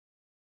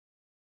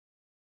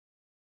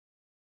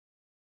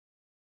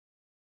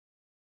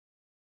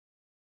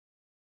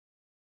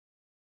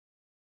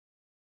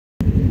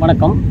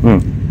வணக்கம்.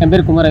 என்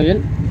பேர் குமரவேல்.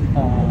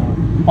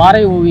 பாறை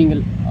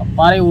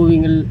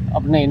ஓவியங்கள்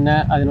அப்படின்னா என்ன,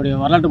 அதனுடைய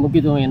வரலாற்று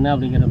முக்கியத்துவம் என்ன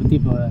அப்படிங்கிறத பற்றி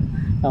இப்போ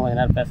நான் கொஞ்சம்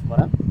நேரம் பேச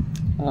போகிறேன்.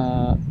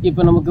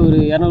 இப்போ நமக்கு ஒரு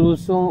 200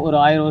 வருஷம் ஒரு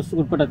 1000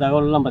 வருஷத்துக்கு உட்பட்ட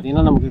தகவல்லாம்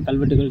பார்த்திங்கன்னா நமக்கு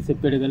கல்வெட்டுகள்,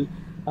 செப்பேடுகள்,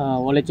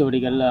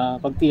 ஓலைச்சுவடிகள்,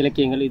 பக்தி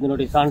இலக்கியங்கள்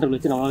இதனுடைய சான்றுகள்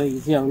வச்சு நம்மளால்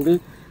ஈஸியாக வந்து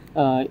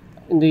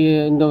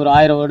இந்த ஒரு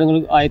 1000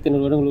 வருடங்களுக்கு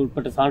 1500 வருடங்களுக்கு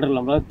உட்பட்ட சான்றுகள்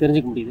நம்மளால்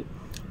தெரிஞ்சிக்க முடியுது.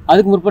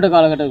 அதுக்கு முற்பட்ட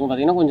காலகட்டத்துக்கு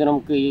பார்த்திங்கன்னா கொஞ்சம்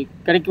நமக்கு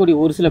கிடைக்கக்கூடிய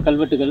ஒரு சில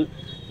கல்வெட்டுகள்,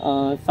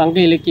 சங்க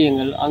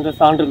இலக்கியங்கள், அந்த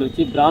சான்றுகள்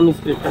வச்சு பிராமி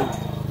ஸ்கிரிப்ட்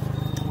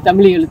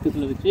தமிழ்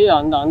எழுத்துக்களை வச்சு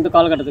அந்த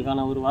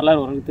காலகட்டத்துக்கான ஒரு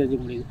வரலாறு ஓரளவுக்கு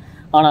தெரிஞ்சிக்க முடியுது.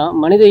 ஆனால்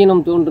மனித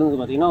இனம் தோன்றுறது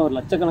பார்த்திங்கன்னா ஒரு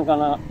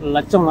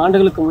லட்சம்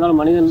ஆண்டுகளுக்கு முன்னால்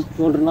மனிதன்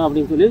தோன்றுனா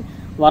அப்படின்னு சொல்லி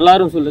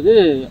வரலாறும் சொல்லுது,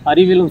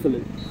 அறிவியலும்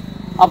சொல்லுது.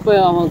 அப்போ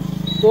அவன்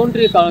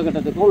தோன்றிய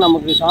காலகட்டத்துக்கும்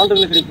நமக்கு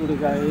சான்றுகள்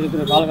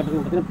இருக்கிற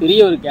காலகட்டத்துக்கும் பார்த்திங்கன்னா பெரிய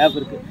ஒரு கேப்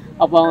இருக்குது.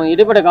 அப்போ அவன்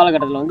இடைப்பட்ட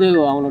காலகட்டத்தில் வந்து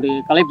அவனுடைய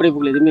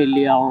கலைப்படைப்புகள் எதுவுமே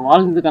இல்லையா, அவன்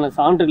வாழ்ந்ததுக்கான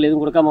சான்றுகள்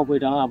எதுவும் கொடுக்காம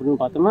போயிட்டானா அப்படின்னு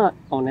பார்த்தோம்னா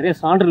அவன் நிறைய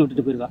சான்றுகள்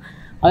விட்டுட்டு போயிருக்கான்.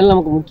 அதில்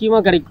நமக்கு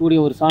முக்கியமாக கிடைக்கக்கூடிய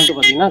ஒரு சான்று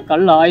பார்த்திங்கன்னா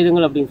கல்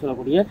ஆயுதங்கள் அப்படின்னு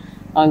சொல்லக்கூடிய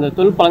அந்த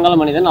தொல்பழங்கால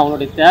மனிதன்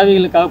அவனுடைய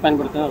தேவைகளுக்காக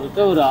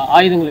பயன்படுத்தின ஒரு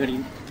ஆயுதங்கள்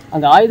கிடைக்கும்.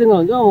 அந்த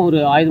ஆயுதங்கள் வந்து அவன்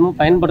ஒரு ஆயுதமாக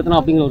பயன்படுத்தணும்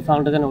அப்படிங்கிற ஒரு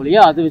சான்று தானே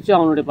ஒழிய அதை வச்சு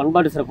அவனுடைய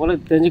பண்பாட்டு சிறப்போல்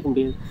தெரிஞ்சிக்க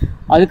முடியாது.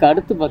 அதுக்கு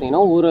அடுத்து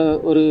பார்த்திங்கன்னா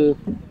ஒரு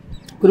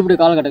குறிப்பிட்ட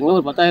காலகட்டங்களில்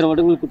ஒரு 10,000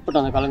 வருடங்களுக்கு உட்பட்ட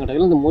அந்த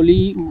காலகட்டங்களில் இந்த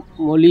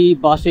மொழி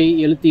பாஷை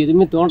எழுத்து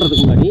எதுவுமே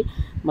தோன்றதுக்கு முன்னாடி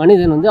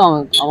மனிதன் வந்து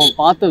அவன்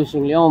பார்த்த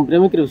விஷயங்களையும் அவன்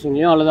பிரமிக்கிற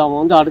விஷயங்களையும் அல்லது அவன்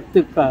வந்து அடுத்து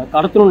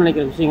கடத்தணும்னு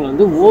நினைக்கிற விஷயங்களை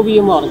வந்து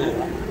ஓவியமாக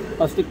வரைஞ்சிருக்கான்.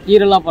 ஃபஸ்ட்டு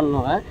கீரலாக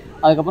பண்ணுவன்,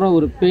 அதுக்கப்புறம்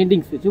ஒரு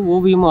பெயிண்டிங்ஸ் வச்சு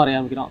ஓவியமாக வரைய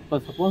ஆரம்பிக்கிறான். இப்போ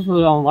சப்போஸ்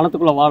அவன்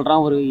வனத்துக்குள்ளே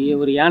வாழ்கிறான்,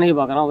 ஒரு யானையை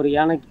பார்க்குறான், ஒரு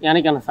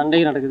யானைக்கான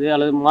சண்டை நடக்குது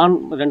அல்லது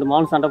 2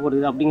 மான் சண்டை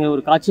போடுது அப்படிங்கிற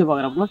ஒரு காட்சியை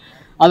பார்க்குறான் அப்படின்னா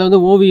அதை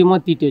வந்து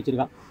ஓவியமாக தீட்டி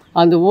வச்சுருக்கான்.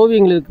 அந்த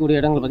ஓவியங்கள்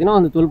இருக்கக்கூடிய இடங்கள் பார்த்திங்கன்னா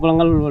அந்த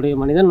தொல்பழங்களுடைய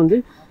மனிதன் வந்து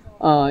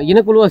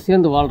இனக்குழுவாக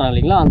சேர்ந்து வாழ்கிறான்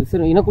இல்லைங்களா.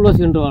 அந்த இனக்குழுவாக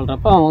சேர்ந்து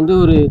வாழ்கிறப்ப அவன் வந்து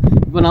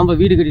இப்போ நம்ம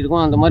வீடு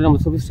கட்டியிருக்கோம், அந்த மாதிரி நம்ம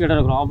சொபிஸ்டிகேட்டாக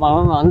இருக்கிறோம். அப்போ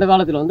அவன் அந்த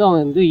காலத்தில் வந்து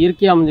அவன் வந்து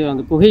இயற்கையாக அமைஞ்ச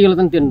அந்த குகைகளை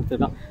தான்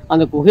தேர்ந்தெடுத்துருக்கான்.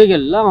 அந்த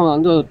குகைகளில் அவன்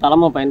வந்து ஒரு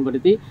தளமாக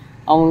பயன்படுத்தி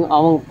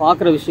அவங்க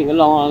பார்க்குற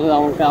விஷயங்கள்,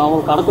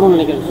 அவங்க கடத்தணும்னு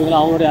நினைக்கிற விஷயங்கள்,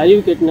 அவங்களுடைய அறிவு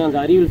கேட்டின அந்த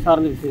அறிவியல்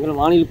சார்ந்த விஷயங்கள்,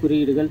 வானிலை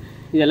குறியீடுகள்,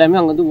 இது எல்லாமே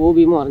அங்கே வந்து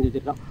ஓவியமாக வரைஞ்சி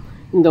வச்சுருக்கான்.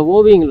 இந்த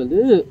ஓவியங்கள்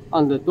வந்து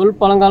அந்த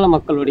தொல்பழங்கால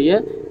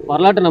மக்களுடைய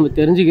வரலாற்றை நம்ம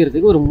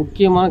தெரிஞ்சுக்கிறதுக்கு ஒரு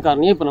முக்கியமான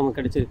காரணியாக இப்போ நமக்கு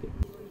கிடைச்சிருக்கு.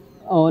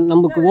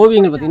 நமக்கு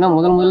ஓவியங்கள் பார்த்திங்கன்னா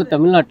முதல்ல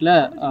தமிழ்நாட்டில்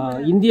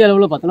இந்திய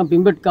அளவில் பார்த்தோன்னா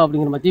பிம்பட்கா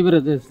அப்படிங்கிற மத்திய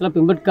பிரதேசத்தில்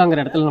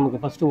பிம்பட்காங்கிற இடத்துல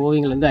நமக்கு ஃபஸ்ட்டு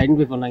ஓவியங்கள் வந்து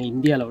ஐடென்டிஃபை பண்ணாங்க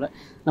இந்திய அளவில்.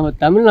 நம்ம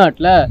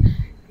தமிழ்நாட்டில்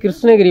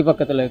கிருஷ்ணகிரி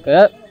பக்கத்தில்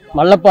இருக்க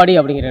மல்லப்பாடி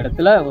அப்படிங்கிற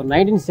இடத்துல ஒரு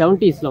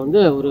 1970s வந்து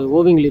ஒரு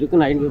ஓவியங்கள்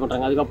இருக்குதுன்னு ஐடென்டிஃபை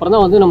பண்ணுறாங்க. அதுக்கப்புறம்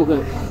தான் வந்து நமக்கு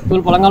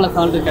தொல்பழங்கால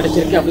சான்று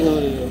கிடைச்சிருக்கு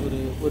அப்படிங்கிற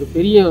ஒரு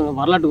பெரிய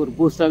வரலாற்று ஒரு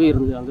பூஸ்டாகவே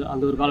இருந்தது.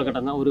 அந்த ஒரு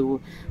காலகட்டம் தான்,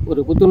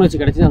 ஒரு புத்துணர்ச்சி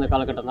கிடைச்சது அந்த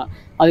காலகட்டம் தான்.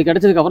 அது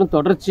கிடைச்சதுக்கப்புறம்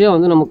தொடர்ச்சியாக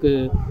வந்து நமக்கு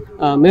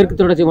மேற்கு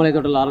தொடர்ச்சி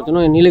மலைத்தொடரில்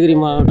ஆரம்பிச்சோன்னா நீலகிரி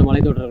மாவட்ட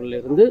மலைத்தொடர்களில்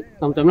இருந்து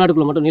நம்ம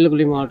தமிழ்நாட்டுக்குள்ள மட்டும்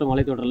நீலகிரி மாவட்ட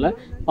மலைத்தொடரில்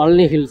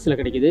பழனி ஹில்ஸில்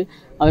கிடைக்கிது.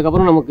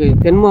 அதுக்கப்புறம் நமக்கு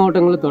தென்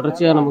மாவட்டங்களில்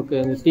தொடர்ச்சியாக நமக்கு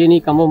அந்த தேனி,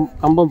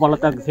 கம்பம்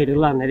பள்ளத்தாக்கு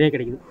சைடுகள்லாம் நிறைய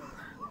கிடைக்கிது.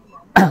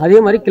 அதே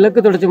மாதிரி கிழக்கு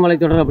தொடர்ச்சி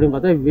மலைத்தொடர் அப்படின்னு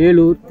பார்த்தா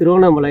வேலூர்,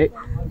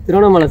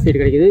 திருவண்ணாமலை சைடு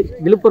கிடைக்கிது.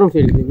 விழுப்புரம்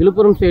சைடு இருக்குது.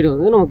 விழுப்புரம் சைடு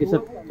வந்து நமக்கு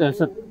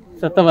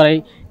சத்தவரை,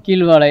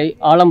 கீழ்வாலை,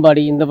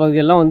 ஆலம்பாடி இந்த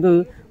பகுதியெல்லாம் வந்து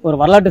ஒரு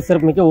வரலாற்று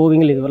சிறப்புமிக்க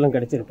ஓவியங்கள் இதுவரெல்லாம்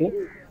கிடச்சிருக்கு.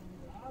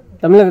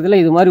 தமிழகத்தில்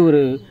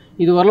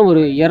இதுவரெல்லாம்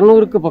ஒரு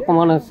 200க்கு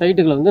பக்கமான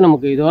சைட்டுகளை வந்து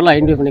நமக்கு இதுவரெல்லாம்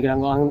ஐடென்டிஃபை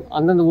பண்ணிக்கிறாங்க.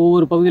 அந்தந்த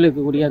ஒவ்வொரு பகுதியில்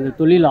இருக்கக்கூடிய அந்த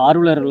தொழில்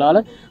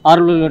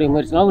ஆர்வலர்களுடைய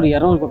முயற்சினால் ஒரு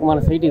 200 பக்கமான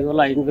சைட்டு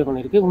இதுவரெல்லாம் ஐடென்டிஃபை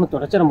பண்ணியிருக்கு. இன்னும்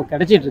தொடர்ச்சி நமக்கு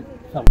கிடைச்சிட்டு இருக்கு.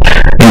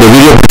 இந்த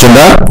வீடியோ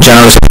பிடிச்சிருந்தா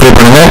சேனலை சப்ஸ்கிரைப்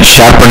பண்ணுங்க,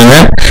 ஷேர் பண்ணுங்க,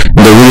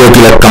 இந்த வீடியோ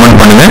கீழே கமெண்ட்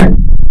பண்ணுங்க.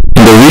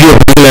 இந்த வீடியோ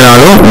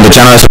பிடிக்கலனாலும் இந்த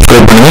சேனலை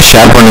சப்ஸ்கிரைப் பண்ணுங்க,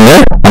 ஷேர் பண்ணுங்க.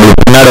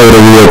 உங்களுக்கு பின்னாடி ஒரு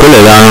வீடியோக்கள்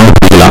ஏதாவது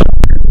பிடிக்கலாம்.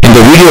 இந்த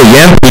வீடியோ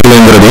ஏன்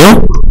பிடிக்கலைங்கிறதையும்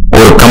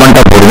ஒரு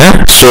கமெண்டா போடுங்க.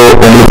 ஸோ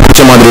உங்களுக்கு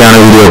பிடிச்ச மாதிரியான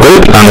வீடியோக்கள்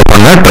நாங்கள்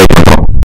பண்ண ட்ரை பண்ணுவோம்.